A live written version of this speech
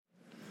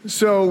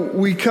So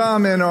we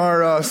come in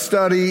our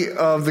study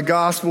of the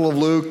Gospel of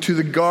Luke to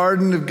the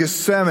Garden of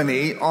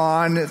Gethsemane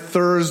on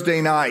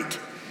Thursday night.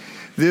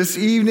 This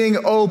evening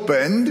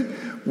opened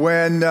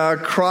when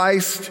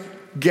Christ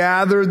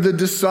gathered the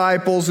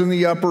disciples in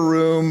the upper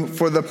room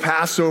for the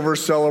Passover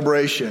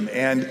celebration.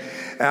 And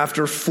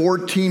after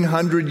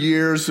 1,400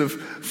 years of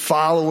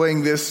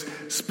following this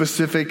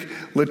specific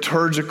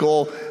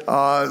liturgical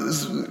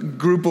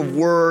group of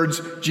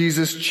words,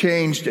 Jesus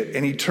changed it,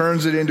 and he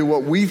turns it into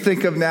what we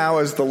think of now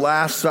as the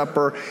Last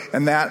Supper,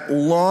 and that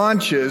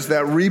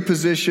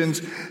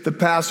repositions the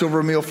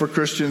Passover meal for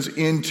Christians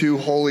into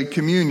Holy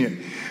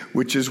Communion,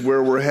 which is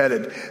where we're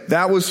headed.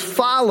 That was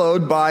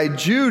followed by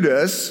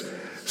Judas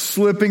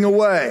slipping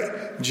away.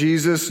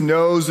 Jesus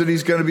knows that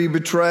he's going to be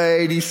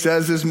betrayed. He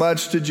says as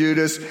much to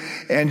Judas,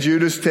 and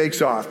Judas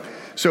takes off.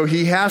 So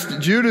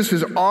Judas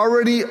has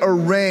already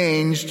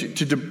arranged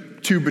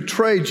to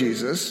betray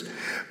Jesus,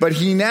 but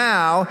he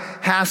now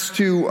has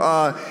to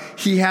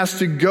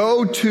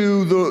go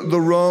to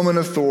the Roman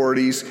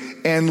authorities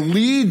and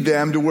lead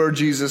them to where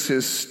Jesus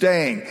is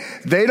staying.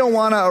 They don't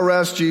want to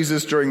arrest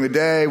Jesus during the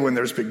day when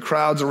there's big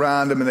crowds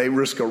around him and they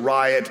risk a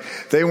riot.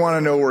 They want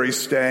to know where he's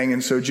staying,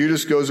 and so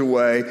Judas goes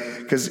away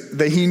because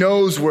he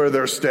knows where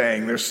they're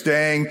staying. They're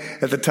staying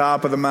at the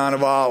top of the Mount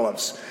of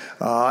Olives.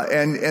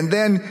 And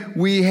then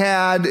we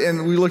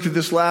looked at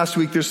this last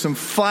week, there's some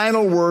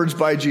final words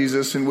by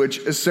Jesus in which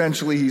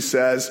essentially he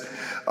says,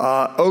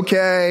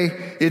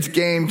 okay, it's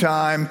game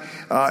time.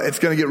 It's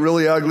going to get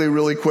really ugly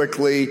really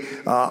quickly.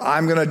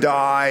 I'm going to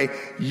die.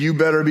 You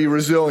better be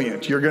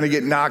resilient. You're going to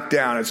get knocked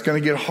down. It's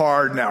going to get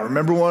hard now.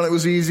 Remember when it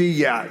was easy?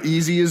 Yeah,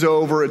 easy is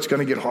over. It's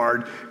going to get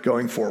hard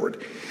going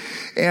forward.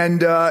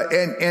 And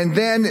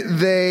then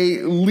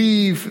they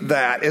leave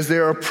that as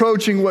they're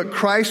approaching what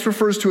Christ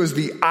refers to as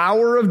the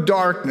hour of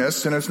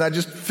darkness. And it's not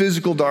just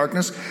physical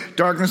darkness.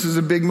 Darkness is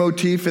a big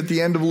motif at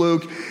the end of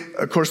Luke.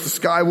 Of course, the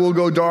sky will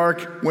go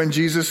dark when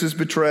Jesus is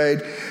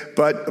betrayed.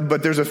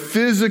 But there's a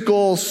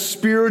physical,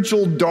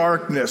 spiritual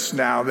darkness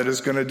now that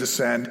is going to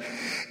descend.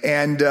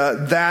 And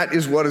that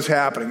is what is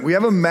happening. We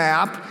have a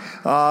map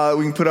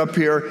we can put up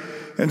here.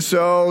 And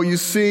so you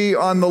see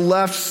on the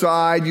left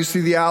side, you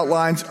see the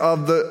outlines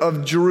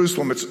of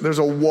Jerusalem. There's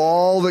a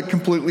wall that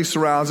completely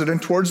surrounds it.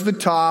 And towards the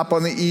top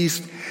on the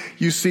east,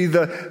 you see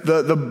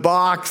the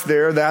box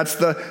there. That's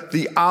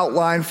the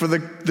outline for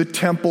the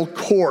temple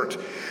court.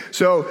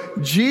 So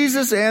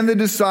Jesus and the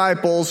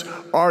disciples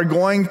are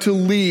going to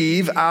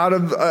leave out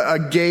of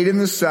a gate in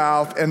the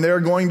south, and they're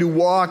going to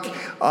walk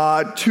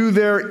to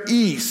their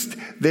east.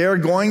 They're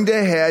going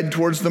to head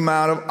towards the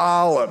Mount of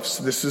Olives.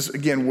 This is,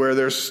 again, where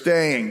they're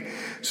staying.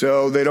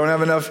 So they don't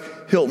have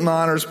enough Hilton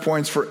Honors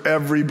points for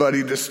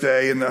everybody to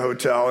stay in the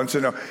hotel. And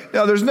so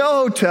no, there's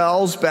no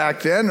hotels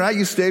back then, right?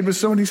 You stayed with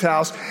somebody's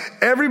house.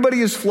 Everybody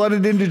is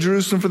flooded into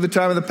Jerusalem for the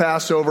time of the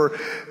Passover.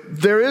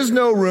 There is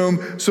no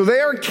room. So they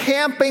are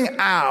camping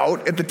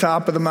out at the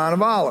top of the Mount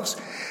of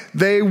Olives.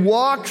 They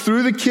walk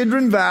through the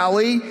Kidron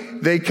Valley,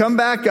 they come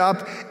back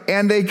up,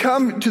 and they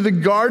come to the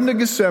Garden of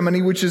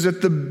Gethsemane, which is at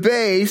the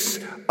base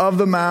of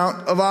the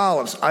Mount of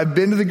Olives. I've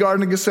been to the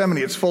Garden of Gethsemane.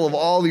 It's full of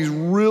all these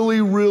really,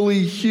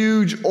 really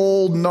huge,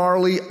 old,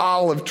 gnarly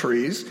olive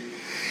trees.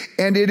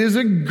 And it is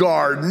a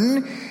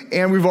garden,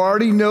 and we've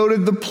already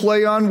noted the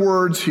play on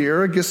words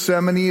here.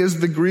 Gethsemane is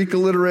the Greek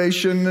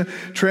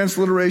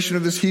transliteration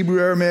of this Hebrew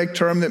Aramaic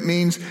term that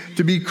means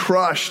to be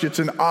crushed. It's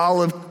an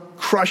olive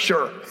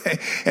crusher.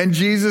 And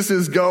Jesus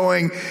is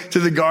going to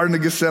the Garden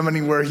of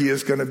Gethsemane where he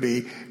is going to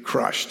be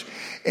crushed.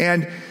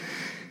 And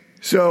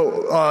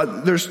so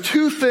there's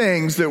two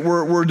things that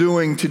we're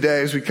doing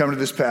today as we come to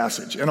this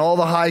passage. And all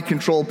the high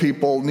control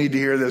people need to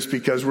hear this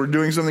because we're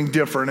doing something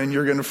different and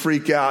you're going to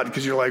freak out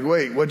because you're like,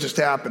 wait, what just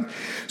happened?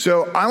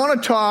 So I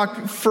want to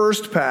talk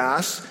first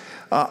pass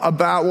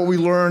about what we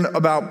learn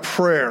about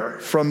prayer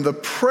from the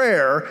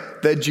prayer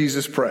that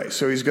Jesus prays.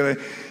 So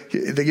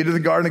they get to the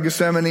Garden of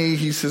Gethsemane.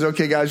 He says,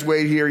 okay, guys,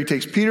 wait here. He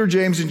takes Peter,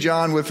 James, and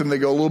John with him. They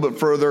go a little bit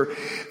further.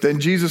 Then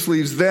Jesus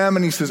leaves them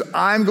and he says,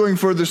 I'm going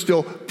further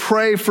still.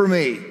 Pray for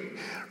me.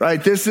 Right?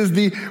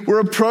 We're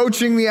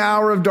approaching the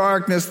hour of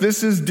darkness.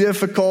 This is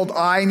difficult.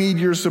 I need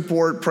your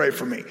support. Pray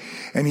for me.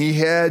 And he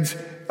heads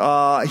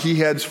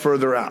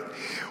further out.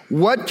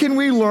 What can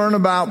we learn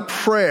about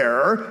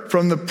prayer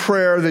from the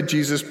prayer that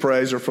Jesus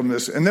prays or from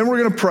this? And then we're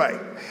going to pray.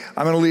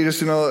 I'm going to lead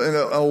us in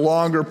a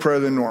longer prayer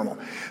than normal.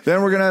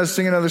 Then we're going to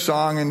sing another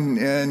song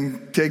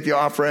and take the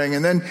offering.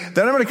 And then I'm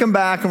going to come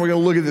back and we're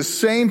going to look at the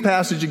same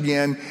passage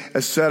again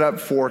as set up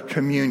for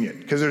communion.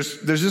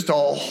 Because there's just a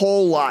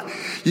whole lot.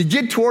 You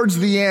get towards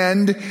the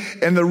end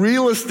and the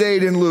real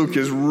estate in Luke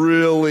is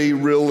really,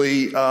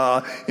 really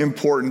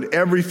important.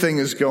 Everything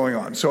is going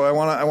on. So I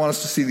want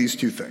us to see these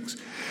two things.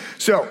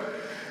 So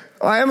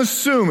I am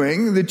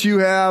assuming that you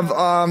have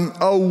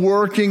a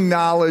working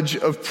knowledge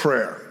of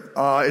prayer.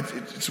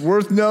 It's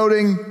worth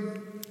noting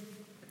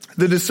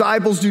the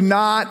disciples do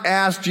not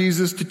ask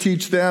Jesus to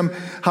teach them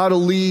how to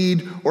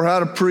lead or how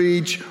to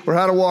preach or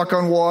how to walk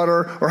on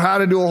water or how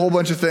to do a whole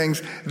bunch of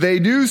things. They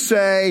do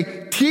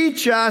say,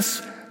 teach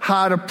us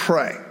how to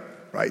pray.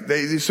 right?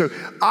 So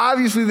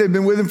obviously they've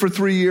been with him for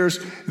 3 years.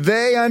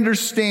 They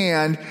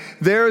understand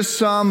there is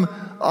some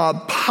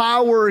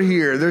power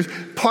here. There's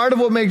part of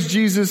what makes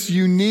Jesus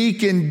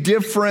unique and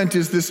different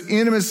is this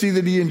intimacy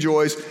that he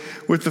enjoys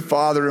with the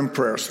Father in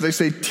prayer. So they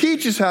say,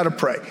 teach us how to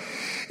pray.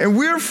 And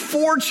we're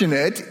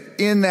fortunate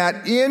in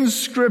that in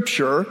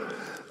Scripture,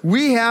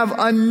 we have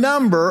a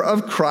number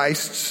of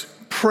Christ's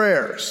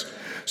prayers.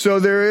 So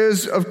there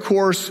is, of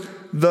course,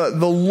 the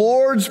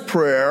Lord's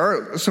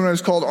Prayer,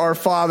 sometimes called Our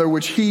Father,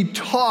 which he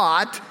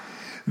taught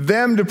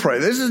them to pray.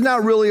 This is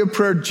not really a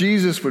prayer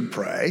Jesus would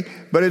pray,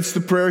 but it's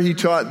the prayer he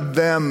taught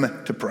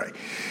them to pray.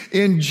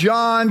 In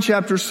John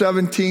chapter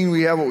 17,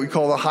 we have what we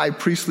call the high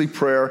priestly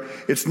prayer.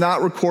 It's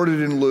not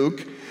recorded in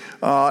Luke.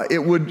 It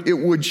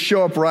would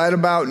show up right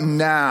about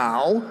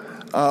now,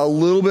 a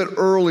little bit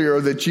earlier,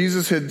 that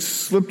Jesus had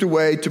slipped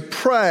away to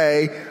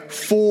pray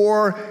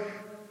for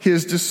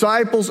his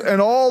disciples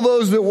and all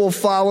those that will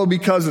follow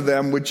because of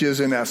them, which is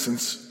in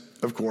essence,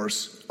 of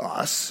course,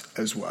 us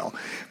as well.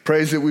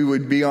 Prays that we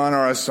would be on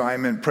our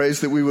assignment.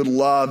 Prays that we would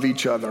love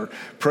each other.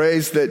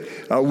 Prays that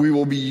we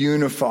will be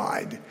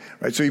unified.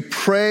 Right? So he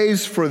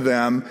prays for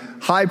them.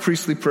 High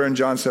priestly prayer in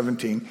John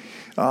 17.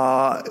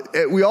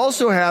 We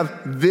also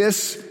have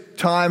this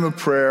time of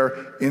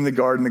prayer in the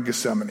Garden of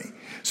Gethsemane.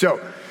 So,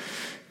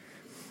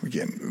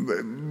 again,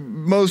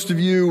 most of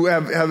you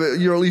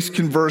you're at least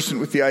conversant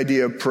with the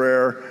idea of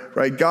prayer,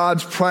 right?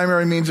 God's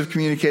primary means of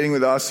communicating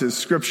with us is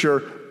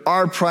Scripture.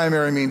 Our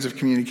primary means of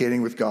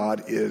communicating with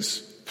God is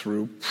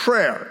through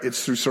prayer.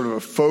 It's through sort of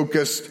a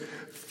focused,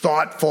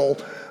 thoughtful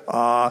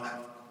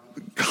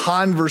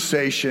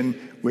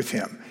conversation with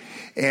him.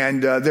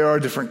 And there are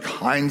different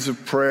kinds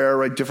of prayer,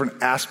 right?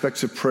 Different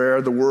aspects of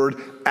prayer. The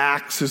word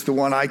acts is the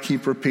one I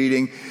keep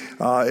repeating.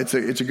 It's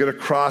a good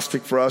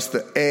acrostic for us.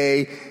 The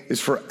A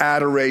is for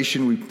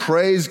adoration. We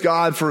praise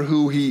God for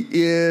who he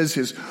is,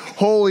 his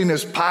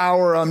holiness,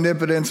 power,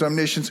 omnipotence,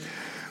 omniscience.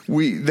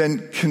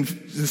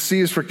 The C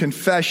is for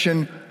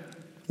confession.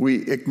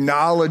 We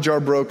acknowledge our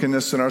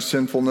brokenness and our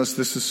sinfulness.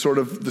 This is sort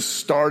of the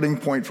starting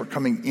point for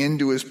coming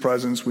into his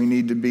presence. We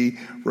need to be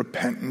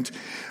repentant.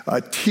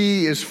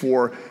 T is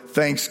for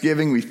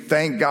thanksgiving. We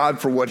thank God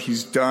for what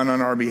he's done on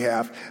our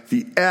behalf.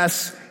 The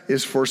S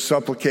is for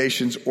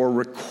supplications or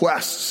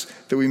requests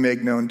that we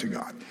make known to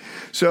God.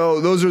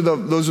 So those are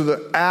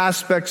the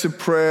aspects of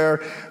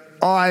prayer.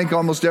 I think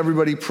almost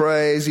everybody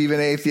prays, even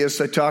atheists.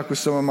 I talk with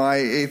some of my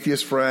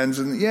atheist friends,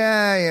 and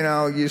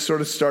you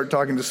sort of start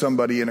talking to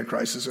somebody in a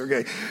crisis.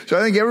 Okay, so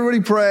I think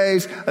everybody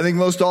prays. I think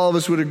most all of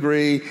us would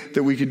agree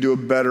that we could do a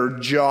better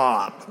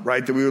job,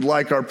 right? That we would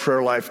like our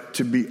prayer life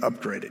to be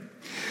upgraded.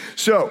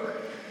 So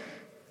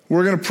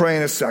we're going to pray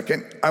in a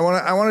second. I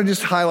want to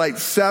just highlight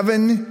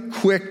 7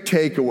 quick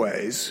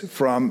takeaways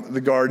from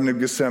the Garden of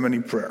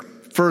Gethsemane prayer.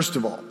 First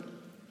of all,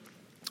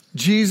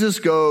 Jesus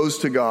goes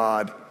to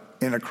God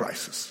in a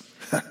crisis.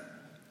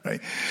 Right?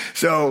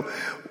 So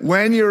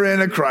when you're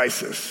in a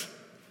crisis,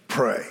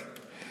 pray.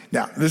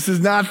 Now, this is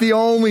not the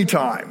only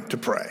time to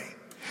pray,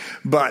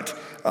 but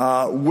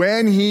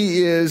when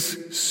he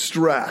is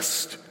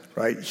stressed,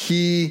 right,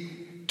 he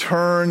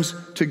turns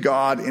to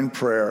God in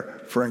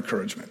prayer for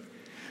encouragement.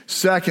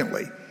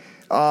 Secondly,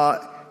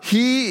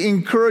 he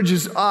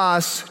encourages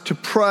us to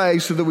pray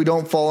so that we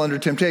don't fall under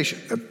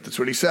temptation. That's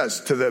what he says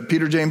to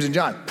Peter, James, and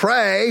John.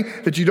 Pray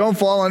that you don't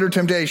fall under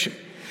temptation.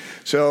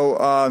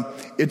 So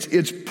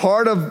it's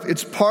part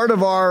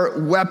of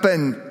our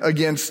weapon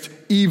against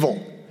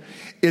evil.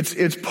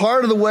 It's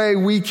part of the way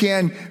we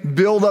can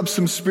build up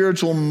some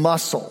spiritual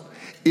muscle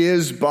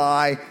is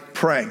by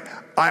praying.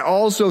 I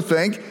also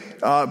think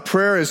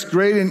prayer is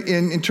great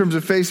in terms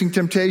of facing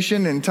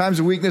temptation and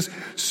times of weakness.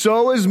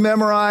 So is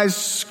memorized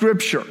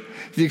Scripture.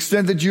 To the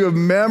extent that you have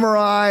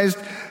memorized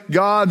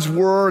God's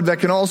word, that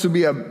can also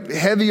be a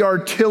heavy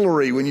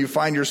artillery when you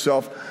find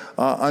yourself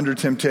under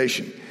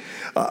temptation.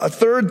 A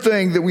third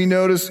thing that we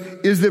notice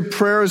is that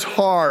prayer is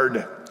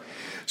hard.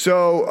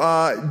 So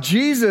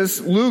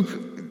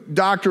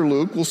Dr.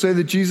 Luke will say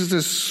that Jesus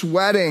is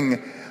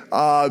sweating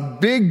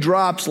big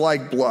drops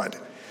like blood.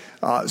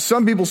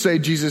 Some people say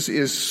Jesus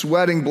is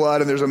sweating blood,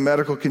 and there's a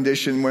medical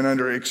condition when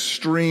under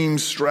extreme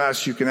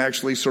stress you can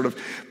actually sort of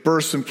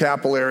burst some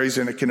capillaries,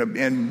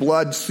 and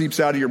blood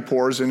seeps out of your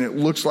pores, and it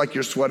looks like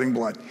you're sweating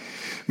blood.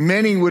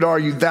 Many would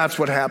argue that's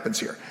what happens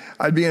here.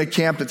 I'd be in a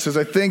camp that says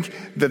I think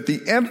that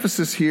the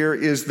emphasis here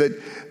is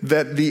that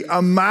the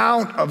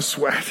amount of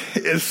sweat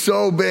is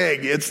so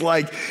big. It's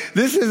like,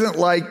 this isn't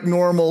like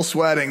normal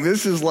sweating.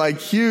 This is like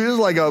huge. This is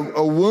like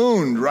a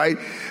wound, right?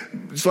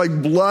 It's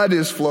like blood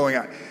is flowing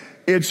out.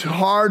 It's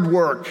hard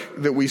work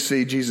that we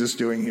see Jesus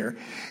doing here.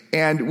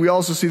 And we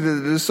also see that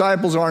the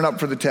disciples aren't up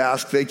for the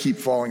task. They keep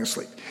falling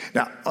asleep.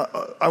 Now,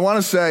 I want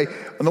to say,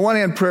 on the one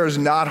hand, prayer is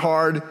not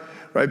hard,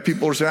 right?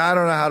 People are saying, I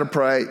don't know how to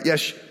pray.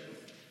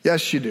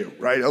 Yes, you do,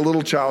 right? A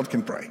little child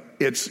can pray.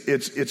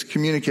 It's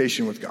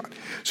communication with God.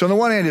 So on the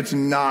one hand, it's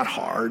not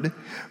hard,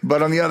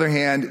 but on the other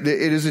hand, it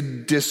is a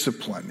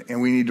discipline,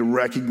 and we need to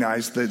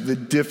recognize the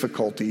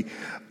difficulty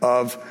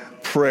of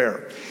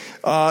prayer.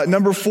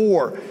 Number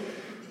 4,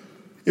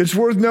 It's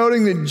worth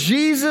noting that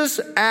Jesus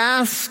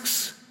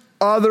asks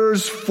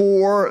others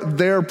for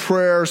their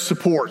prayer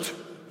support.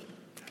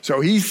 So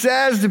he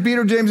says to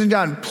Peter, James, and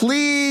John,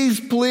 please,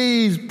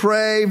 please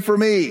pray for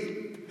me.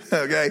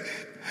 Okay?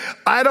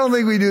 I don't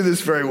think we do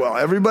this very well.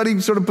 Everybody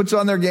sort of puts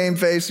on their game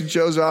face and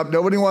shows up.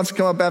 Nobody wants to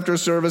come up after a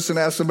service and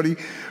ask somebody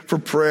for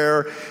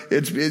prayer.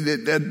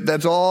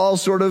 That's all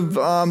sort of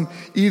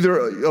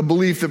either a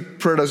belief that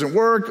prayer doesn't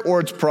work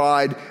or it's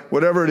pride.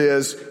 Whatever it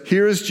is,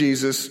 here is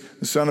Jesus,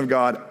 the Son of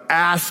God,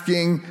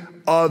 asking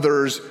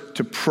others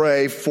to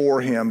pray for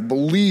him,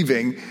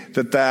 believing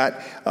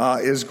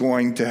that is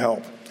going to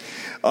help.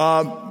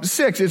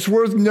 6, it's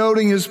worth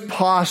noting his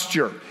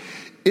posture.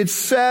 It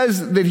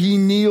says that he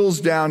kneels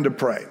down to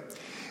pray.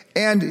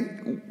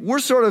 And we're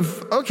sort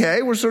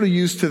of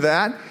used to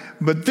that,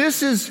 but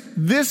this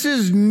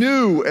is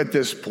new at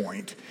this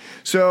point.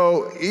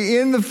 So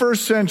in the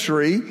first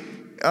century,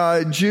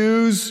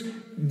 Jews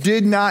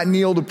did not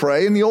kneel to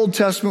pray. In the Old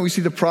Testament, we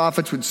see the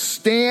prophets would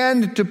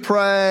stand to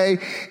pray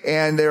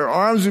and their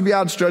arms would be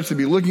outstretched. They'd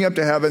be looking up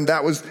to heaven.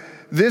 That was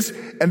this,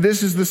 and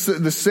this is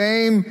the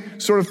same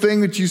sort of thing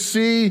that you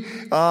see in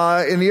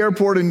the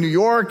airport in New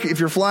York.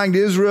 If you're flying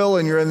to Israel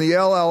and you're in the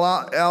El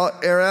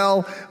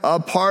Al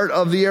part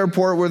of the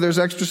airport where there's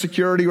extra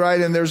security,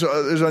 right? And there's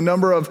a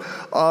number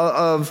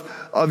of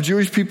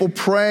Jewish people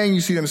praying.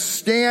 You see them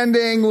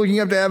standing, looking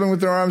up to heaven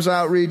with their arms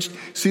outreached.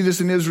 See this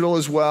in Israel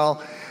as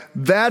well.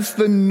 That's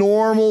the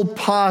normal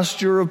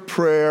posture of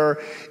prayer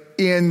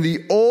in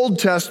the Old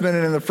Testament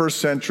and in the first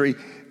century.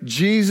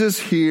 Jesus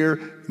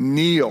here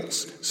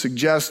kneels,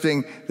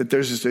 suggesting that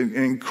there's just an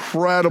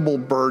incredible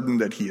burden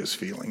that he is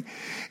feeling.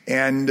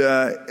 And,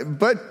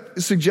 but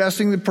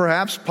suggesting that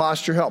perhaps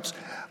posture helps.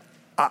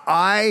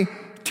 I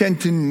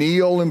tend to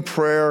kneel in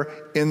prayer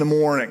in the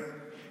morning.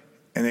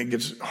 And it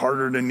gets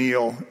harder to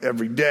kneel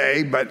every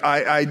day, but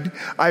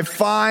I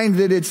find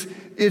that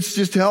it's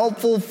just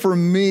helpful for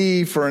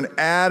me for an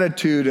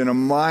attitude and a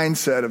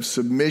mindset of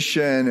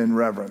submission and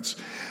reverence.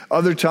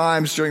 Other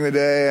times during the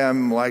day,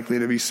 I'm likely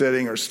to be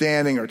sitting or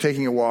standing or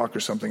taking a walk or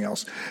something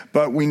else.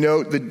 But we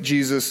note that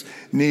Jesus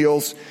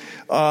kneels.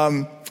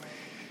 Number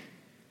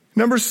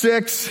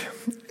 6,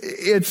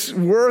 it's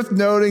worth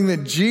noting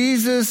that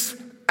Jesus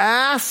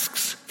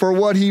asks for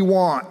what he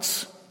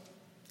wants.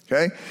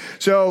 Okay?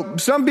 So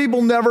some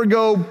people never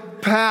go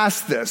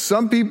past this.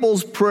 Some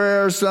people's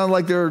prayers sound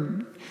like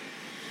they're,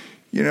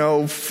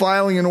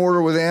 filing an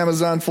order with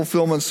Amazon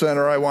Fulfillment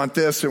Center. I want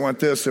this, I want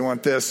this, I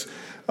want this.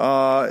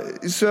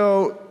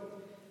 So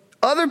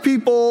other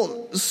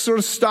people sort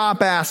of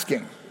stop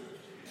asking.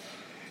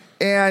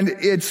 And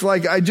it's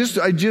like, I just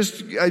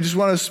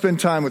want to spend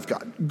time with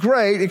God.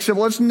 Great, except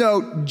let's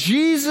note,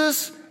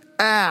 Jesus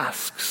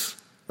asks,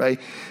 right?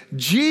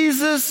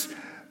 Jesus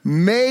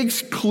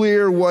makes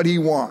clear what he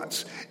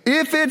wants.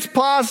 If it's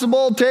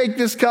possible, take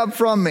this cup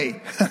from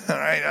me.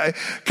 Right?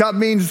 Cup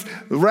means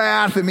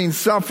wrath, it means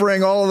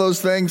suffering, all of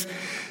those things.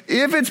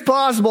 If it's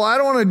possible, I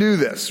don't want to do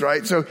this,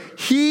 right? So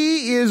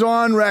he is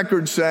on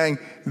record saying,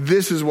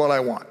 this is what I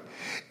want.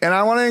 And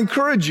I want to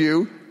encourage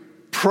you,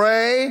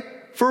 pray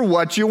for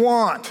what you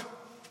want,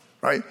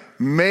 right?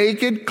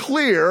 Make it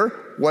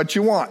clear what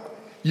you want.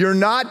 You're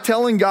not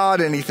telling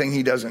God anything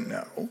he doesn't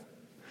know.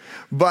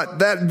 But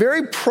that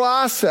very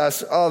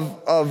process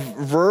of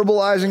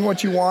verbalizing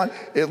what you want,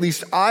 at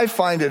least I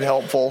find it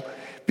helpful,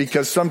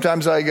 because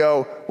sometimes I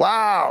go,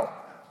 wow,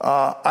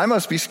 I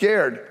must be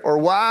scared, or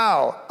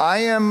wow, I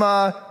am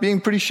being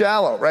pretty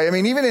shallow, right? I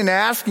mean, even in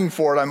asking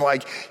for it, I'm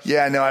like,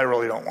 yeah, no, I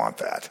really don't want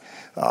that,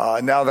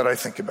 now that I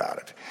think about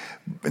it.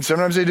 And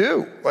sometimes I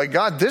do. Like,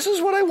 God, this is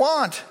what I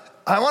want.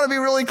 I want to be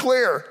really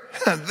clear.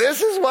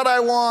 This is what I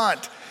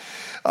want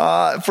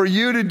for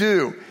you to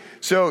do.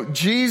 So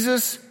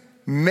Jesus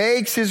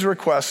makes his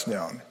request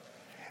known.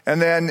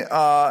 And then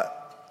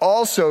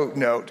also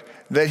note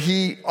that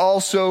he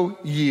also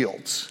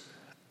yields.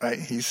 Right?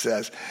 He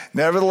says,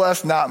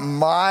 nevertheless, not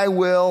my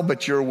will,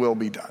 but your will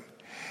be done.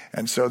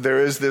 And so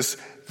there is this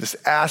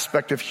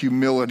aspect of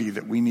humility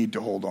that we need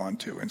to hold on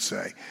to and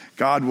say,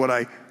 God, what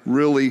I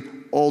really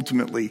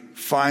ultimately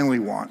finally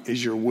want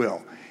is your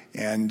will.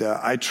 And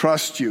I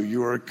trust you.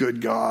 You are a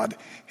good God,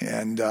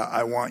 and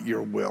I want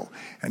your will.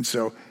 And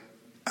so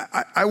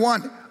I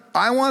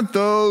want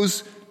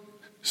those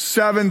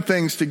 7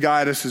 things to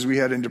guide us as we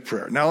head into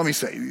prayer. Now, let me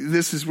say,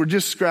 we're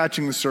just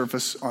scratching the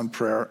surface on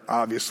prayer,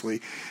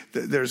 obviously.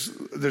 There's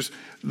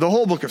the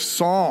whole book of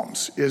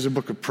Psalms is a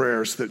book of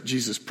prayers that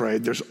Jesus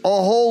prayed. There's a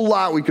whole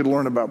lot we could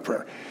learn about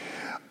prayer.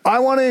 I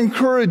want to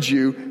encourage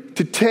you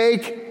to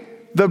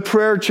take the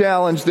prayer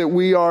challenge that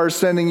we are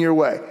sending your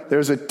way.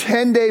 There's a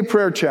 10-day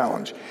prayer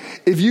challenge.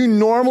 If you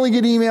normally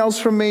get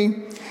emails from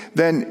me,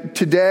 then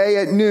today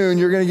at noon,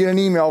 you're going to get an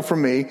email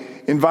from me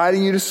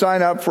inviting you to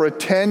sign up for a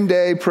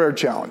 10-day prayer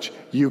challenge.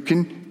 You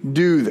can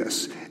do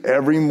this.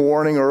 Every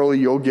morning early,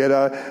 you'll get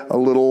a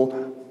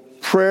little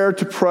prayer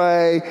to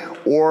pray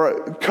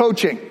or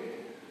coaching.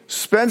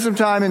 Spend some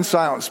time in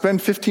silence. Spend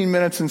 15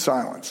 minutes in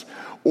silence.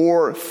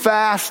 or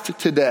fast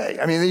today.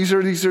 I mean, these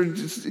are,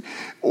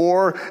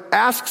 or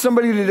ask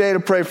somebody today to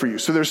pray for you.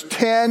 So there's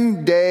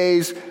 10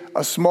 days,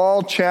 a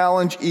small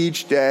challenge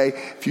each day.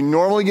 If you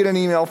normally get an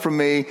email from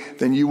me,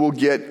 then you will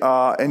get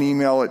an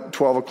email at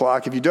 12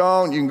 o'clock. If you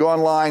don't, you can go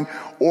online,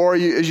 or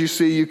as you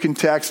see, you can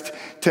text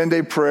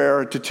 10-day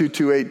prayer to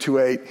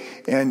 22828,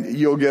 and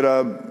you'll get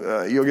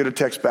a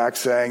text back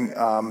saying,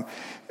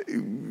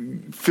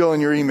 fill in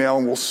your email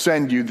and we'll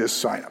send you this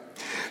sign up.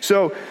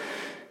 So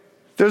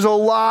there's a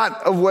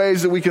lot of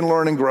ways that we can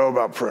learn and grow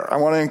about prayer. I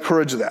want to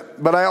encourage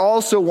that. But I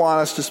also want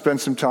us to spend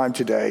some time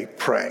today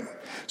praying.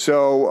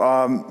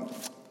 So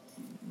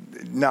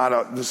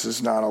this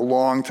is not a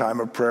long time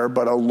of prayer,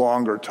 but a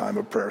longer time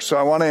of prayer. So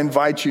I want to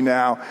invite you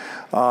now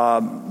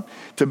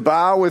to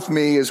bow with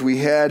me as we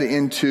head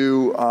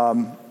into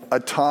a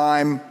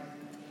time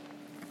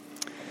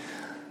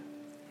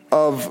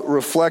of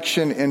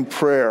reflection and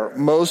prayer,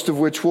 most of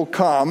which will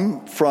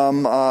come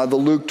from the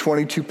Luke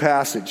 22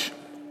 passage.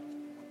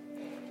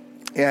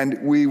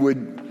 And we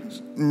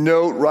would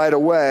note right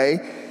away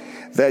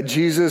that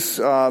Jesus'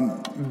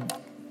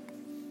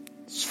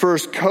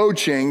 first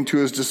coaching to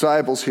his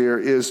disciples here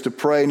is to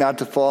pray not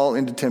to fall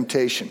into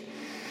temptation.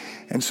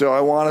 And so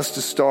I want us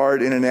to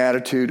start in an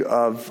attitude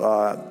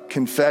of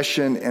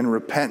confession and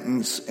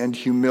repentance and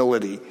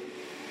humility.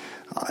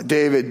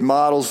 David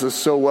models this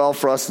so well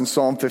for us in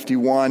Psalm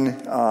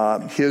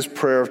 51, his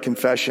prayer of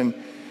confession.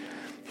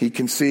 He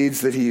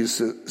concedes that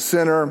he's a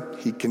sinner.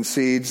 He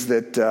concedes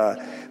that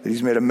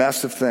he's made a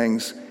mess of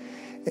things.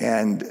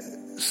 And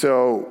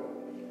so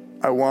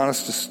I want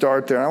us to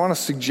start there. I want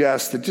to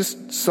suggest that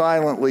just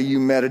silently you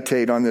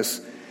meditate on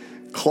this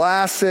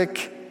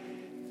classic,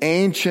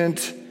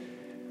 ancient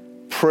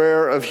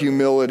prayer of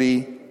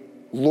humility.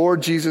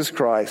 Lord Jesus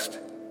Christ,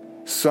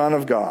 Son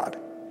of God,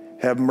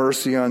 have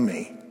mercy on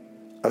me,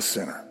 a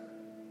sinner.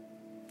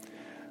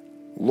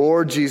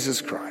 Lord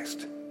Jesus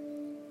Christ,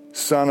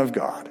 Son of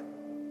God,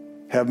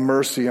 have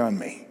mercy on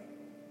me,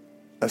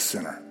 a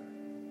sinner.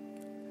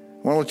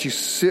 I want to let you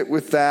sit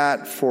with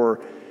that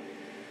for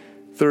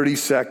 30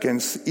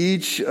 seconds.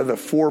 Each of the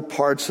 4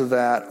 parts of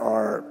that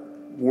are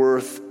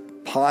worth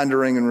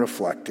pondering and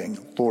reflecting.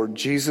 Lord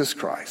Jesus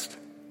Christ,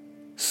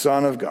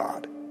 Son of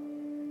God,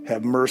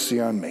 have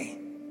mercy on me,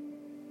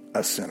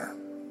 a sinner.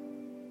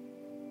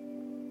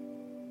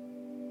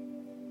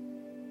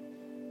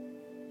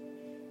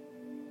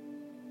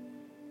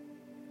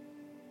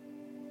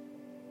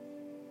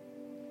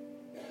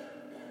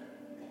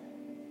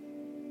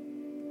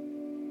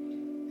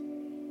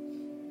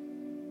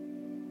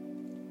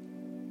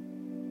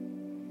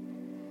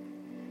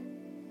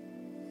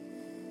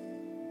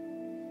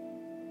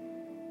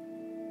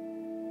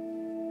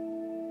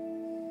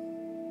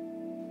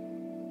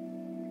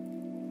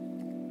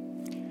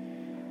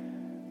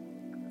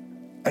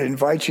 I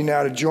invite you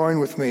now to join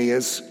with me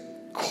as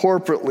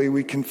corporately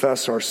we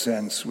confess our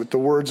sins with the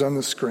words on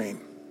the screen.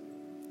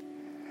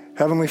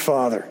 Heavenly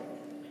Father,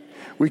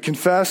 we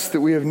confess that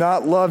we have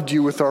not loved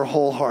you with our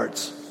whole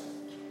hearts,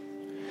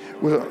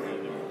 with our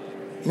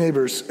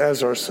neighbors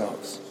as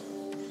ourselves.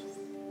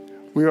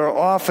 We are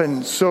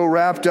often so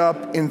wrapped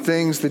up in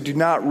things that do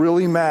not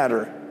really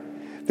matter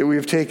that we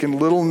have taken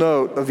little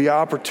note of the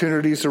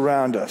opportunities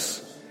around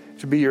us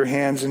to be your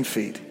hands and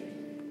feet.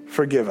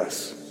 Forgive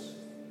us.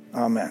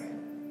 Amen.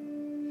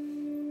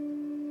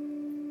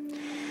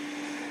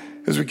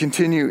 As we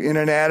continue in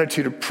an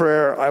attitude of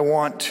prayer, I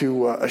want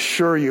to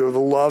assure you of the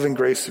love and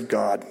grace of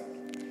God.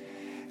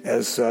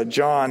 As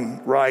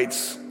John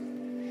writes,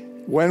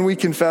 when we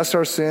confess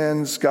our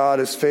sins, God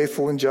is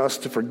faithful and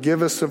just to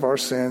forgive us of our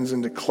sins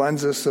and to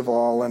cleanse us of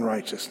all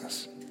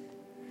unrighteousness.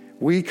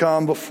 We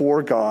come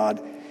before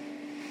God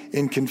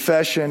in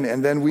confession,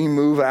 and then we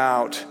move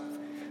out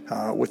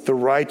with the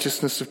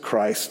righteousness of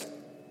Christ.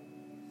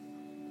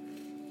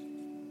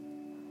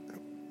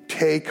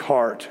 Take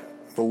heart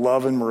the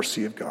love and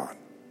mercy of God.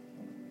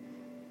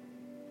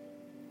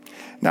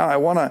 Now, I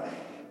want to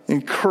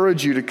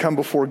encourage you to come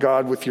before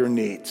God with your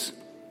needs.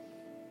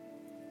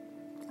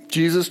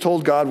 Jesus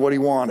told God what he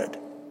wanted.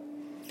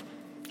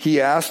 He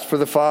asked for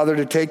the Father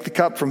to take the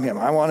cup from him.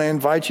 I want to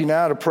invite you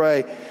now to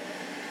pray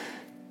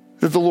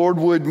that the Lord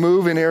would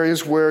move in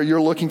areas where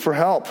you're looking for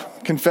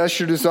help. Confess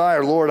your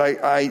desire. Lord,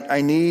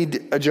 I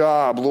need a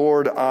job.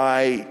 Lord,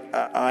 I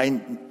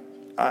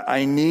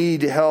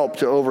need help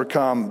to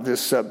overcome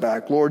this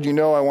setback. Lord, you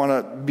know I want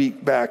to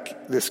beat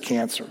back this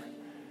cancer.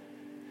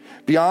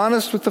 Be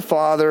honest with the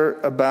Father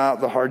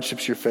about the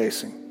hardships you're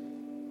facing,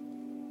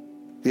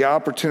 the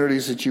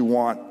opportunities that you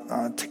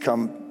want to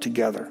come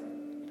together.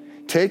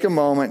 Take a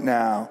moment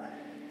now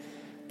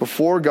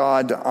before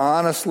God to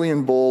honestly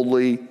and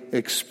boldly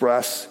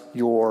express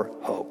your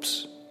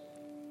hopes.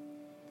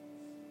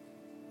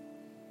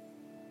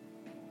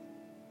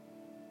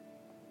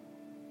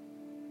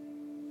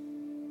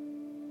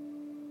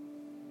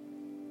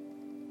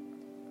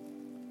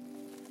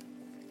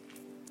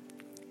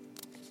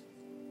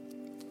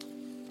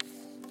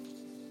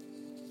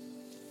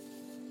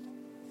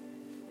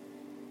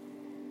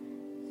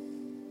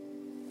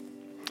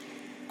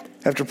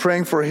 After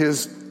praying for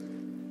his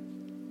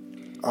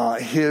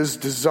his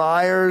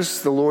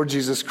desires, the Lord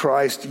Jesus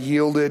Christ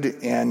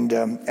yielded and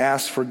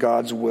asked for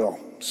God's will.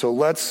 So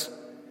let's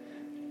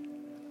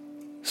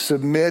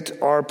submit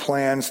our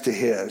plans to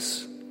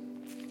his.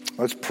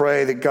 Let's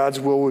pray that God's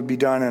will would be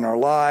done in our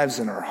lives,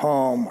 in our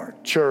home, our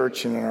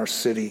church, and in our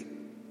city.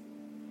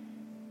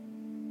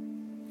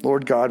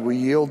 Lord God, we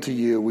yield to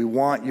you. We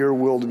want your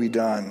will to be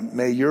done.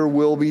 May your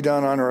will be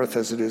done on earth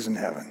as it is in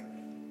heaven.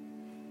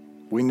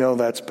 We know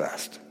that's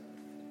best.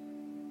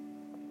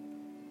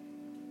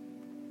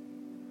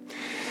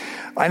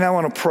 I now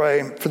want to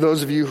pray for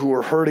those of you who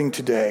are hurting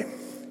today,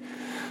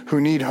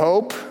 who need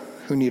hope,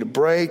 who need a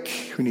break,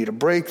 who need a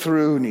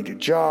breakthrough, who need a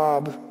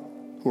job,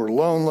 who are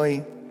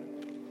lonely.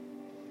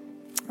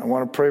 I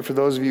want to pray for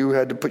those of you who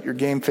had to put your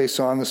game face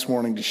on this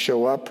morning to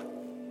show up.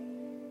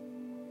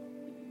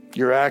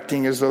 You're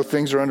acting as though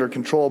things are under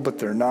control, but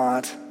they're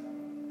not.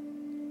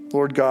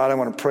 Lord God, I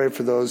want to pray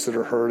for those that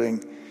are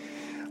hurting,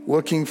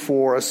 looking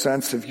for a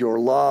sense of your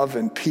love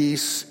and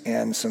peace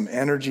and some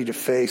energy to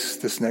face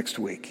this next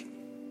week.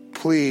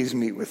 Please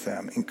meet with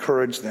them,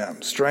 encourage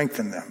them,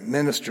 strengthen them,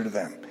 minister to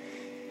them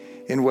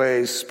in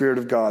ways, Spirit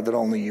of God, that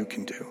only you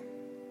can do.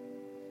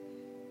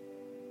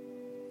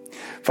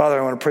 Father,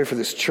 I want to pray for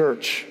this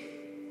church.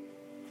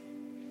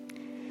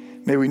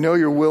 May we know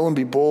your will and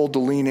be bold to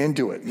lean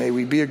into it. May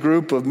we be a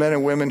group of men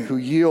and women who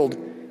yield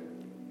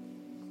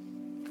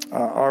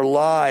our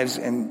lives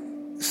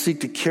and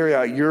seek to carry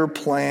out your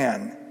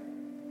plan.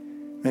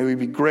 May we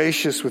be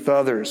gracious with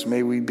others.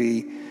 May we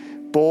be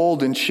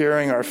bold in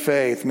sharing our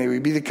faith. May we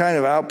be the kind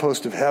of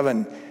outpost of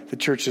heaven the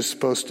church is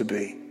supposed to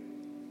be.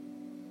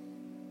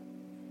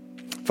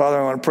 Father,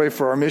 I want to pray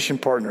for our mission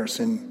partners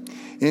in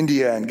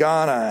India and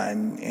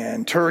Ghana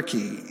and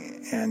Turkey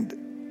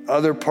and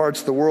other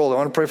parts of the world. I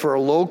want to pray for our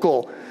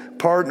local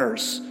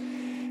partners,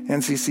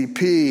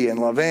 NCCP and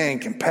Love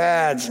Inc. and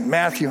PADS and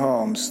Matthew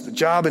Homes, the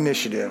Job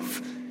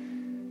Initiative.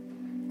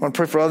 I want to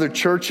pray for other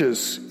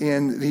churches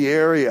in the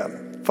area.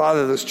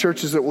 Father, those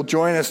churches that will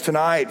join us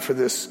tonight for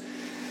this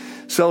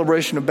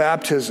celebration of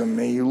baptism,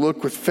 may you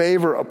look with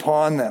favor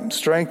upon them,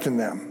 strengthen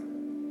them.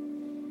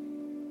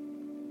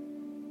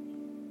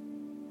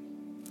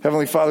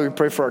 Heavenly Father, we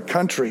pray for our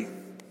country,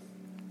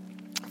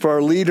 for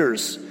our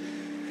leaders,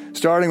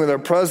 starting with our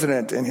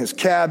president and his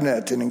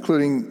cabinet and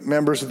including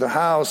members of the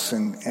House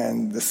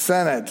and the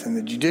Senate and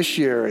the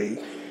judiciary.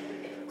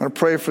 I want to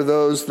pray for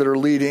those that are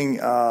leading,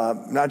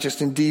 not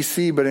just in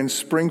D.C., but in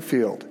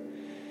Springfield.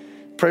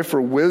 Pray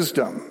for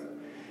wisdom.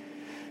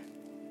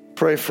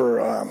 Pray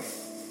for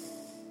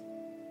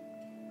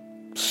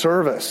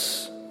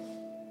service.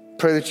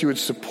 Pray that you would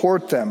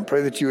support them.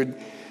 Pray that you would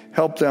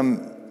help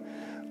them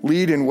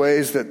lead in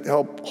ways that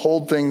help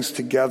hold things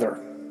together.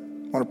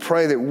 I want to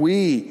pray that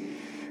we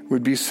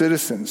would be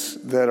citizens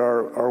that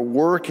are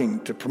working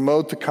to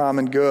promote the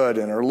common good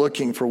and are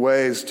looking for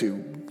ways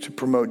to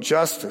promote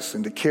justice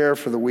and to care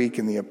for the weak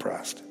and the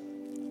oppressed.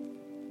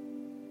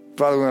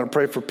 Father, we want to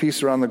pray for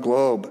peace around the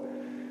globe.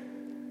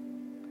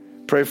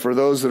 Pray for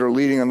those that are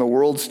leading on the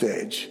world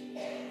stage.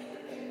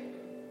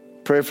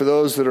 Pray for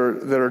those that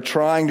are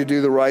trying to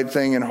do the right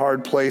thing in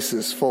hard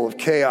places full of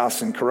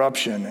chaos and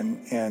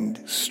corruption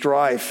and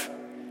strife.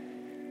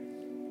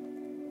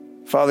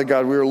 Father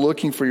God, we are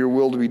looking for your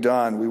will to be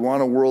done. We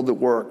want a world that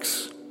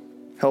works.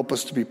 Help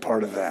us to be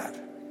part of that.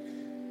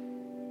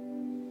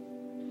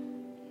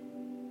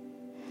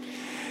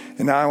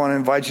 And now I want to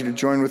invite you to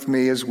join with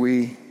me as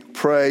we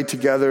pray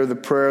together the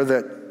prayer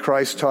that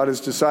Christ taught his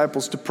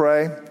disciples to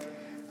pray.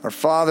 Our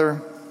Father,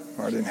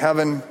 who art in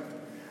heaven,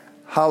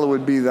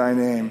 hallowed be thy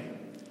name.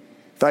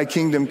 Thy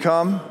kingdom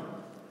come,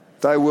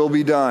 thy will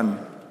be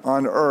done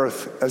on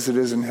earth as it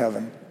is in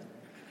heaven.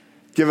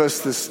 Give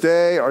us this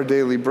day our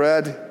daily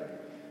bread.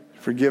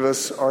 Forgive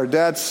us our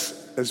debts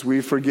as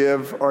we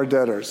forgive our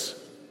debtors.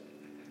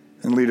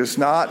 And lead us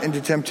not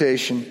into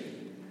temptation.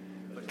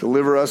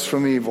 Deliver us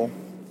from evil.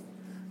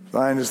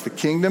 Thine is the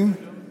kingdom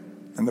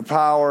and the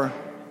power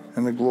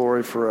and the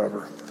glory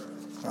forever.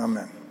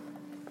 Amen.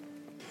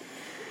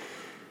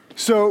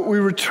 So we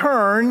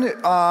return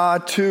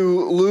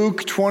to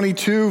Luke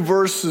 22,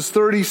 verses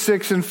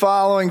 36 and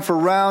following for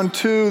round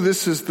 2.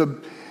 This is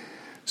the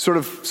sort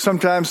of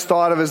sometimes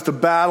thought of as the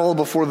battle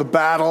before the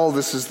battle.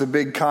 This is the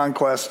big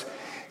conquest.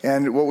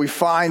 And what we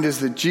find is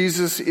that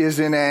Jesus is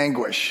in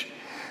anguish.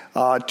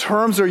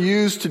 Terms are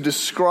used to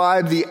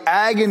describe the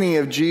agony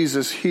of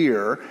Jesus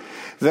here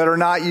that are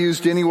not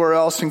used anywhere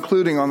else,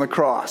 including on the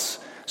cross.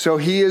 So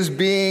he is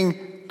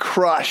being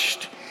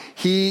crushed.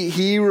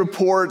 He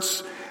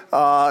reports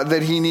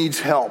that he needs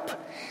help.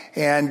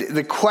 And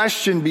the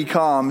question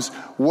becomes,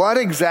 what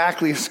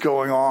exactly is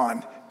going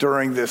on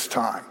during this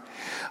time?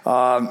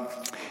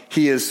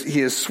 He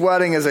is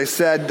sweating, as I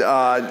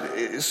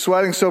said,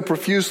 sweating so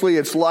profusely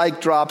it's like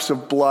drops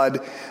of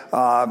blood.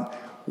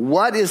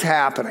 What is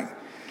happening?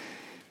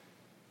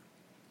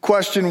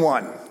 Question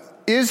 1,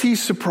 is he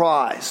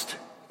surprised?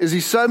 Is he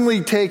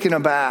suddenly taken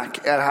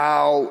aback at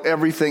how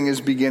everything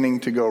is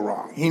beginning to go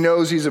wrong? He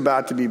knows he's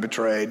about to be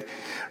betrayed,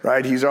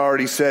 right? He's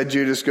already said,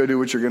 Judas, go do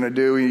what you're going to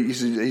do.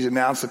 He's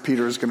announced that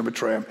Peter is going to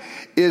betray him.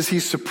 Is he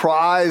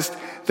surprised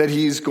that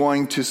he's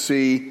going to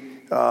see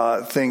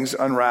things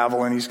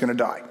unravel and he's going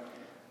to die?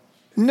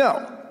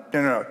 No.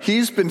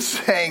 He's been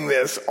saying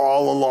this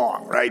all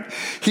along, right?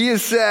 He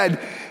has said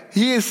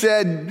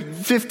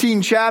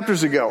 15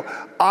 chapters ago,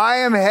 I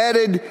am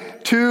headed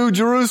to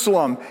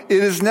Jerusalem.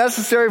 It is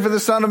necessary for the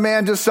Son of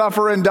Man to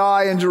suffer and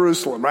die in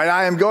Jerusalem, right?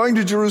 I am going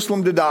to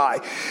Jerusalem to die.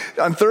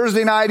 On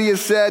Thursday night, he has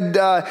said,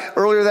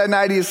 earlier that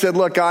night, he has said,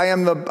 look, I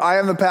am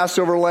the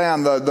Passover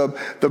lamb.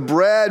 The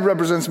bread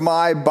represents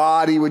my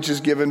body, which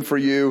is given for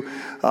you.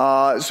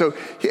 So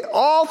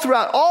all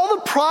throughout, all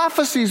the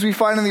prophecies we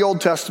find in the Old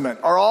Testament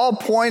are all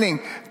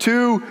pointing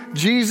to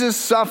Jesus'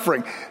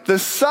 suffering. The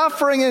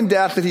suffering and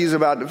death that he's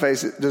about to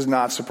face does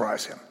not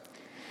surprise him.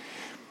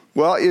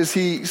 Well, is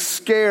he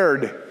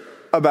scared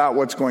about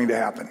what's going to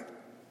happen?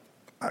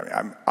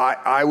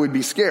 I would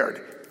be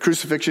scared.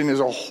 Crucifixion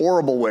is a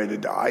horrible way to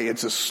die.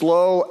 It's a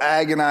slow,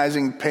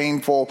 agonizing,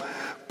 painful,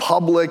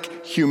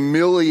 public,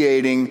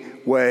 humiliating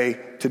way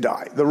to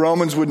die. The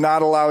Romans would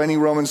not allow any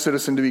Roman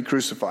citizen to be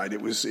crucified.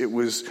 It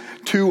was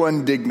too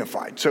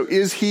undignified. So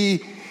is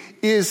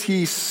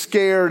he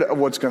scared of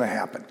what's going to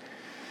happen?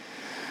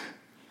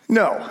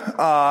 No,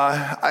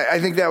 I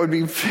think that would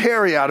be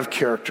very out of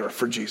character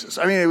for Jesus.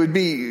 I mean, it would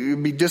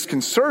be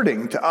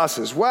disconcerting to us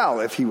as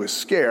well if he was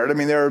scared. I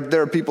mean,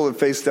 there are people that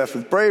face death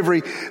with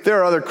bravery. There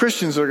are other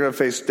Christians that are going to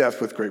face death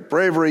with great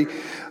bravery.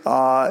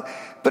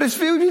 But it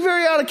would be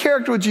very out of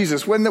character with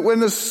Jesus. When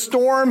the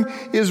storm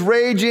is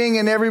raging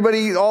and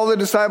all the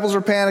disciples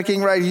are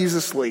panicking, right, he's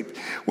asleep.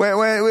 When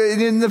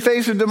in the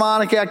face of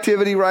demonic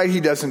activity, right,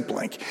 he doesn't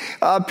blink.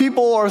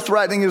 People are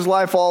threatening his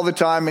life all the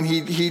time, and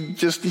he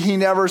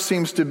never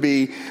seems to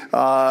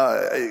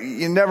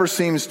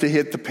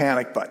hit the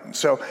panic button.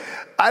 So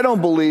I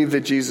don't believe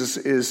that Jesus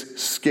is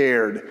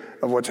scared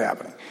of what's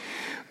happening.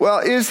 Well,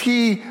 is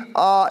he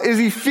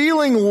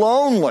feeling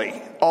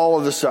lonely all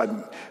of a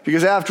sudden?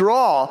 Because after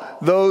all,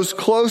 those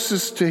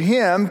closest to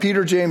him,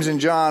 Peter, James, and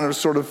John, are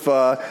sort of,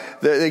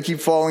 they keep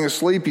falling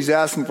asleep. He's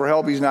asking for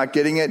help. He's not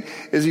getting it.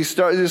 Is he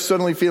just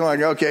suddenly feeling like,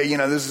 okay,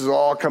 this is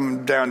all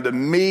coming down to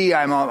me.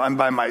 I'm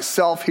by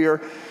myself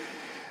here.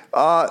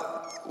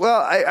 Well,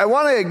 I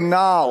want to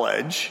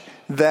acknowledge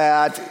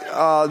that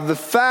the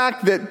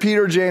fact that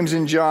Peter, James,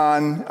 and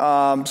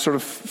John sort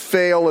of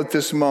fail at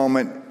this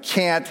moment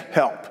can't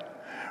help.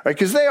 Right,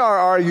 because they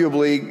are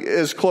arguably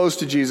as close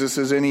to Jesus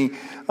as any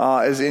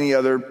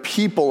other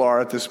people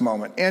are at this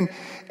moment, and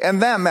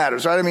that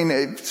matters, right? I mean,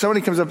 if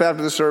somebody comes up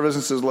after the service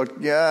and says,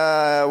 "Look,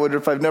 I wonder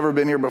if I've never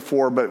been here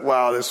before, but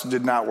wow, this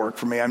did not work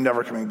for me. I'm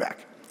never coming back."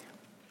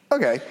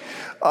 Okay,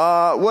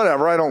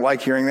 whatever. I don't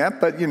like hearing that,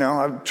 but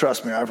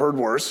trust me, I've heard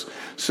worse.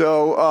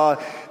 So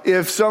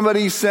if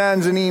somebody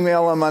sends an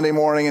email on Monday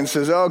morning and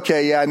says,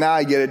 "Okay, yeah, now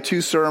I get it. 2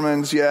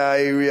 sermons. Yeah,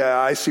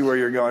 I see where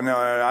you're going. No,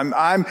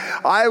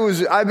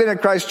 I've been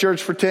at Christ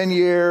Church for 10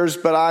 years,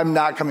 but I'm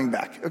not coming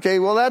back." Okay,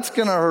 well, that's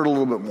going to hurt a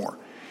little bit more.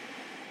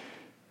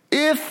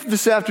 If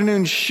this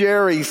afternoon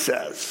Sherry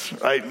says,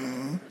 right,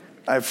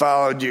 I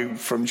followed you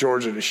from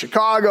Georgia to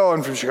Chicago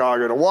and from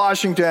Chicago to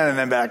Washington and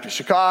then back to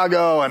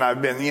Chicago, and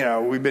I've been,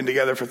 we've been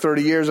together for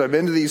 30 years. I've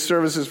been to these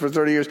services for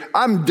 30 years.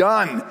 I'm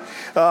done.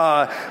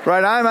 Right?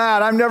 I'm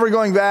out. I'm never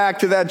going back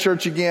to that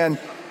church again.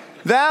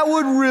 That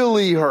would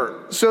really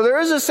hurt. So there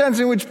is a sense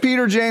in which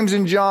Peter, James,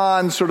 and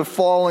John sort of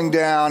falling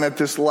down at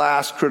this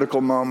last critical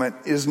moment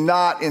is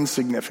not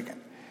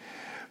insignificant.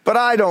 But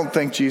I don't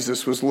think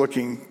Jesus was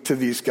looking to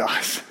these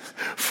guys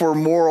for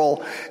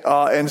moral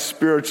and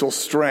spiritual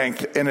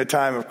strength in a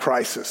time of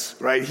crisis,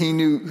 right? He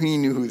knew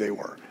who they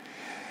were.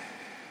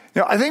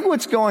 Now, I think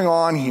what's going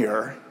on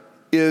here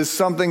is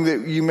something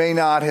that you may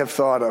not have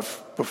thought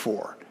of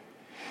before.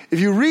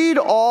 If you read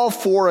all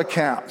 4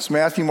 accounts,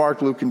 Matthew,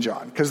 Mark, Luke, and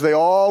John, because they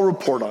all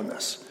report on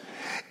this,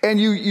 and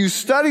you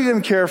study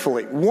them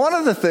carefully, one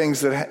of the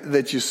things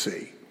that you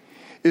see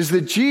is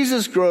that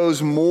Jesus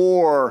grows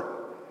more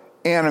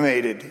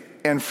animated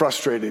and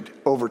frustrated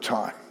over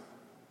time.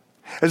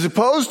 As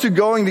opposed to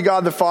going to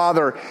God the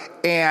Father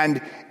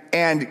and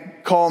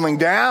calming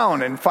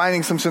down and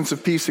finding some sense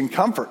of peace and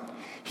comfort,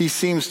 he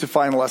seems to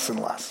find less and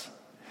less.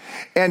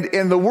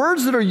 And the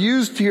words that are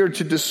used here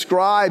to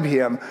describe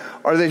him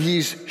are that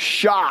he's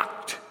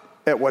shocked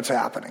at what's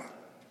happening.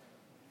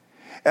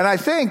 And I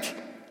think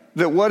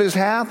that what is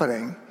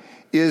happening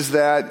is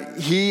that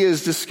he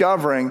is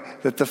discovering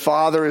that the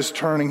Father is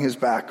turning his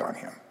back on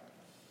him.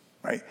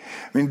 Right?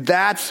 I mean,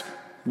 that's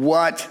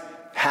what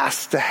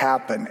has to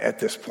happen at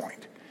this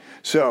point.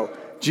 So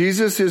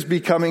Jesus is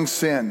becoming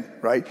sin,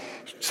 right?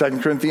 2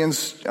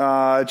 Corinthians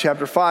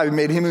chapter 5, he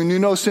made him who knew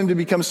no sin to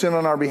become sin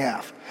on our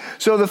behalf.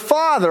 So the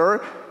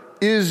Father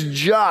is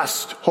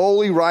just,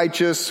 holy,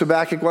 righteous.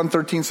 Habakkuk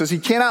 1:13 says he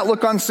cannot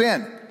look on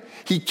sin.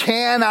 He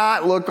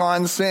cannot look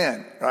on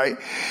sin, right?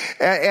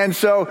 And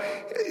so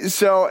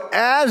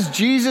as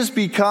Jesus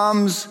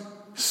becomes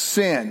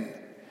sin,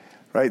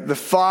 right, the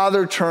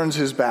Father turns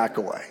his back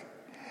away.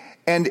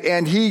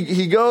 And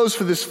he goes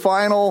for this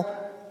final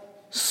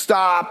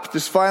stop,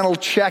 this final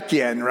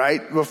check-in,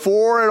 right?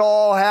 Before it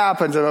all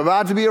happens, I'm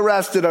about to be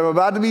arrested, I'm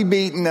about to be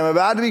beaten, I'm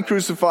about to be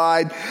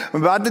crucified,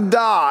 I'm about to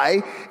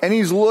die, and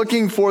he's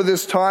looking for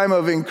this time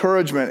of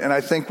encouragement. And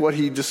I think what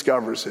he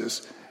discovers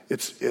is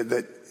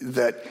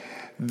that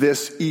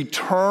this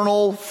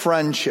eternal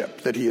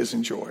friendship that he has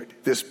enjoyed,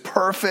 this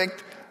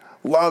perfect,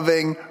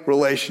 loving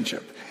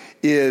relationship,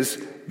 is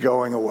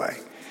going away.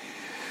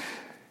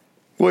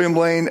 William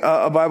Lane,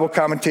 a Bible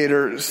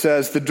commentator,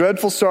 says the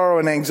dreadful sorrow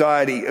and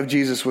anxiety of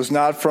Jesus was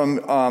not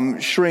from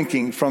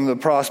shrinking from the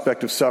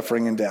prospect of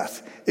suffering and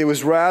death. It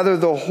was rather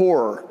the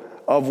horror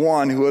of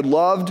one who had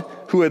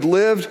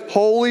lived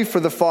wholly for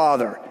the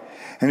Father,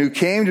 and who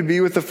came to be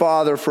with the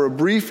Father for a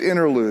brief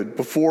interlude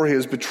before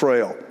his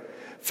betrayal,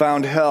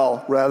 found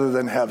hell rather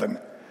than heaven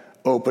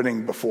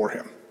opening before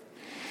him.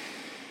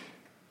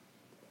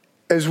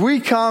 As we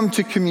come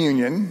to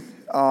communion,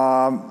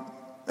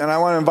 and I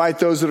want to invite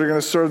those that are going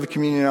to serve the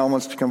communion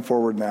elements to come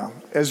forward now.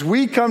 As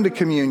we come to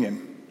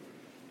communion,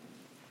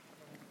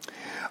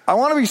 I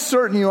want to be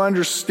certain you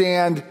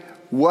understand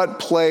what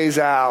plays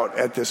out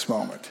at this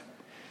moment.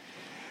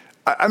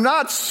 I'm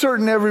not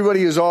certain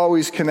everybody has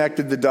always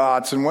connected the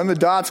dots, and when the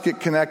dots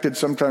get connected,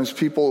 sometimes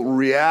people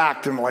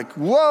react and like,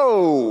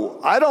 whoa,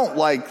 I don't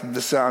like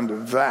the sound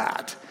of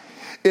that.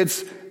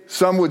 It's,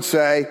 some would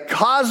say,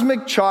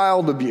 cosmic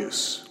child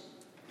abuse.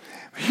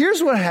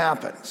 Here's what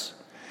happens.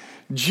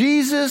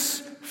 Jesus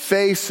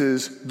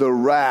faces the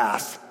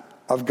wrath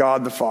of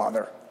God the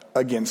Father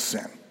against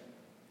sin.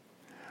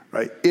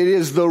 Right? It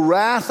is the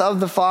wrath of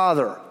the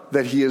Father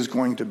that he is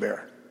going to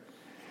bear.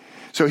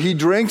 So he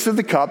drinks of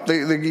the cup.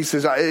 He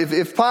says,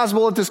 if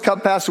possible, let this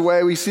cup pass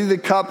away. We see the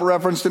cup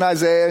referenced in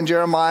Isaiah and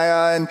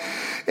Jeremiah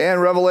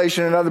and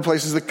Revelation and other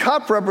places. The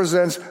cup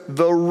represents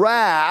the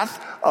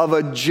wrath of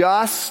a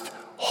just,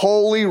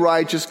 holy,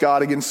 righteous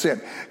God against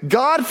sin.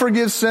 God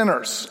forgives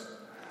sinners.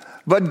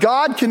 But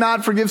God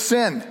cannot forgive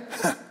sin.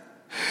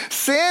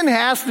 Sin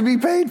has to be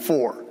paid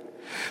for.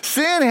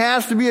 Sin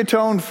has to be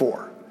atoned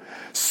for.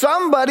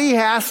 Somebody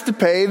has to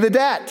pay the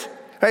debt.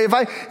 Hey,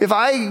 if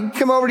I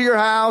come over to your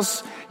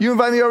house, you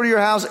invite me over to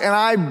your house, and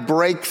I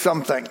break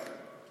something,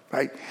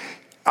 right?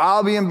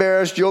 I'll be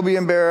embarrassed, you'll be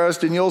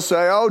embarrassed, and you'll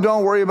say, oh,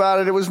 don't worry about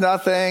it, it was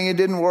nothing, it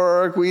didn't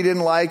work, we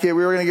didn't like it,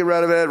 we were going to get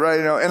rid of it, right?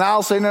 And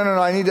I'll say, no,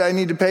 I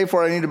need to pay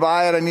for it, I need to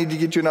buy it, I need to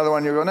get you another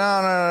one. You'll go,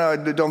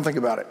 no, don't think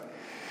about it.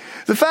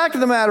 The fact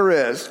of the matter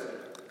is,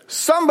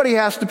 somebody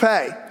has to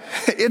pay.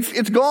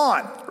 It's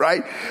gone,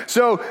 right?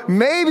 So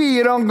maybe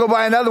you don't go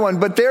buy another one,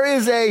 but there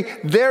is a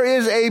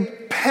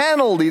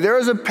penalty, there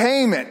is a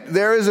payment,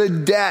 there is a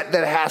debt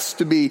that has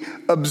to be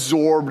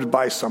absorbed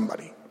by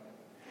somebody.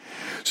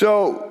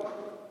 So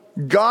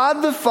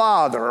God the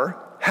Father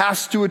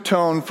has to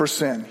atone for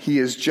sin. He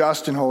is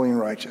just and holy and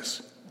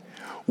righteous.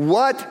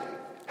 What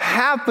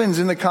happens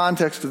in the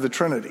context of the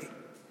Trinity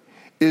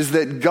is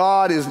that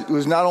God who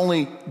is not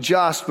only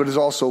just but is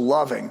also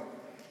loving,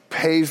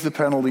 pays the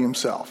penalty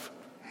himself.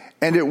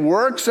 And it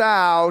works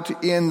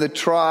out in the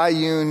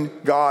triune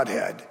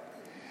Godhead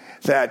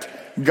that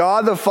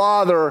God the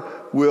Father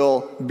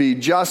will be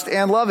just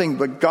and loving,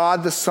 but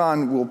God the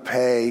Son will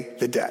pay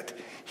the debt.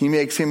 He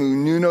makes him who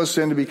knew no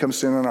sin to become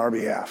sin on our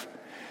behalf,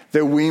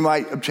 that we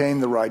might obtain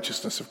the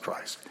righteousness of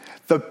Christ.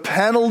 The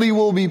penalty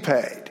will be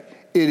paid.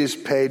 It is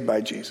paid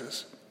by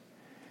Jesus.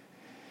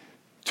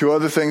 Two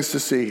other things to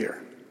see here.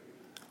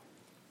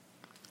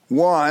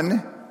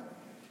 One,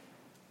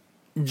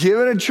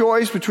 given a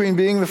choice between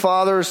being the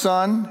Father or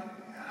Son,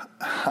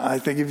 I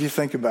think if you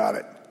think about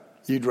it,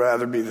 you'd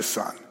rather be the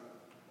Son.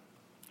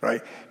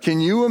 Right? Can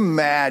you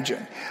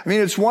imagine? I mean,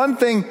 it's one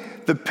thing,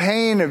 the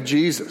pain of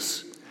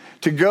Jesus,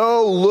 to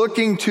go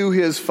looking to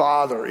his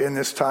Father in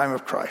this time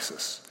of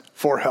crisis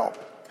for help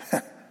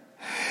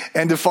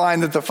and to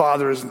find that the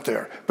Father isn't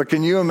there. But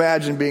can you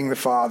imagine being the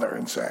Father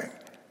and saying,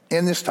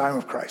 in this time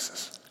of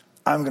crisis,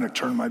 I'm going to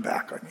turn my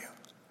back on you?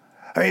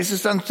 I mean, it's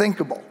just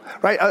unthinkable,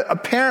 right? A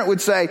parent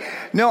would say,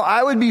 no,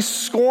 I would be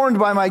scorned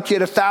by my kid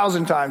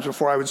 1,000 times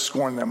before I would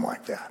scorn them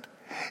like that.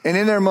 And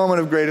in their moment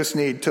of greatest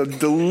need, to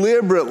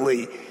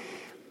deliberately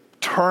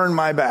turn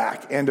my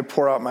back and to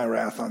pour out my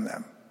wrath on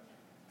them.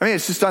 I mean,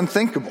 it's just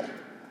unthinkable.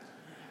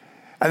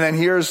 And then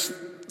here's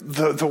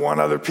the one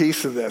other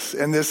piece of this,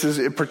 and this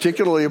is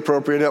particularly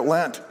appropriate at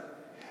Lent.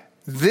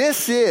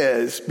 This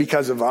is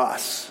because of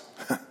us.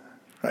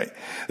 Right.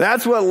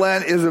 That's what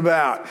Lent is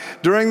about.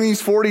 During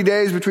these 40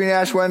 days between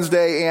Ash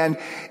Wednesday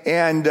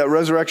and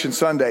Resurrection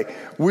Sunday,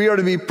 we are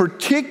to be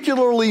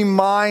particularly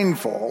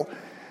mindful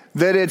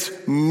that it's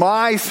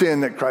my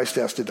sin that Christ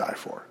has to die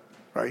for,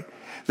 right?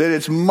 That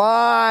it's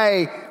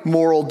my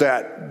moral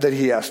debt that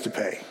he has to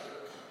pay.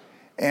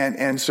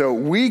 And so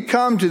we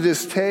come to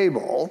this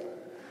table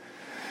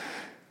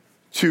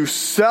to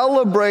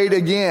celebrate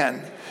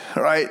again,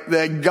 right,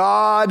 that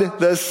God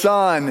the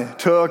Son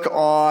took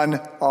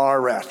on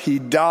our wrath. He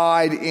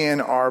died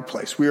in our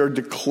place. We are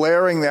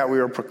declaring that. We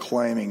are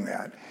proclaiming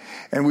that.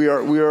 And we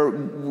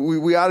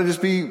ought to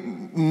just be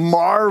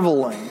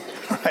marveling,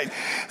 right,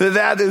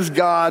 that is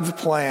God's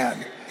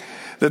plan.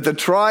 That the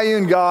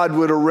triune God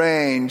would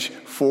arrange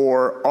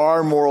for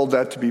our moral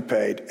debt to be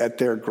paid at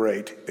their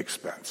great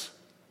expense.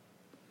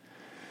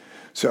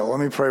 So let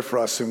me pray for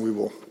us and we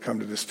will come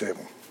to this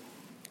table.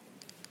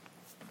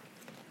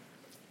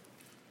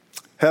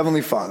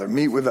 Heavenly Father,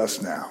 meet with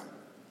us now.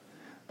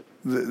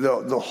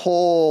 The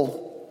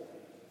whole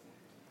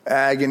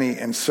agony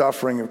and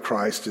suffering of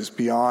Christ is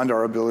beyond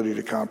our ability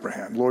to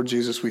comprehend. Lord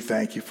Jesus, we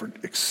thank you for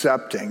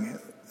accepting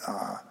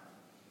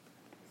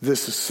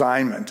this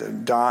assignment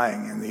of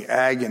dying and the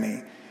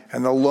agony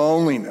and the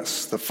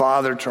loneliness, the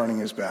Father turning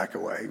his back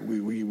away.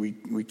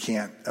 We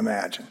can't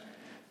imagine.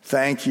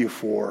 Thank you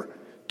for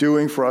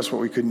doing for us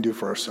what we couldn't do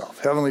for ourselves.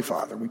 Heavenly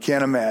Father, we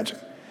can't imagine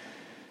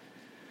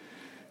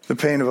the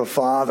pain of a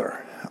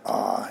father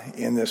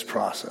in this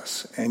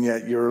process. And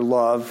yet your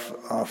love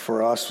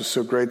for us was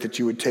so great that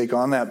you would take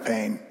on that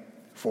pain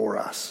for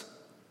us.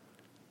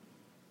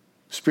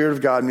 Spirit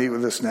of God, meet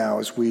with us now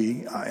as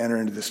we enter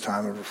into this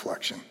time of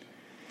reflection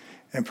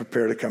and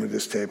prepare to come to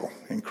this table.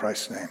 In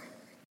Christ's name.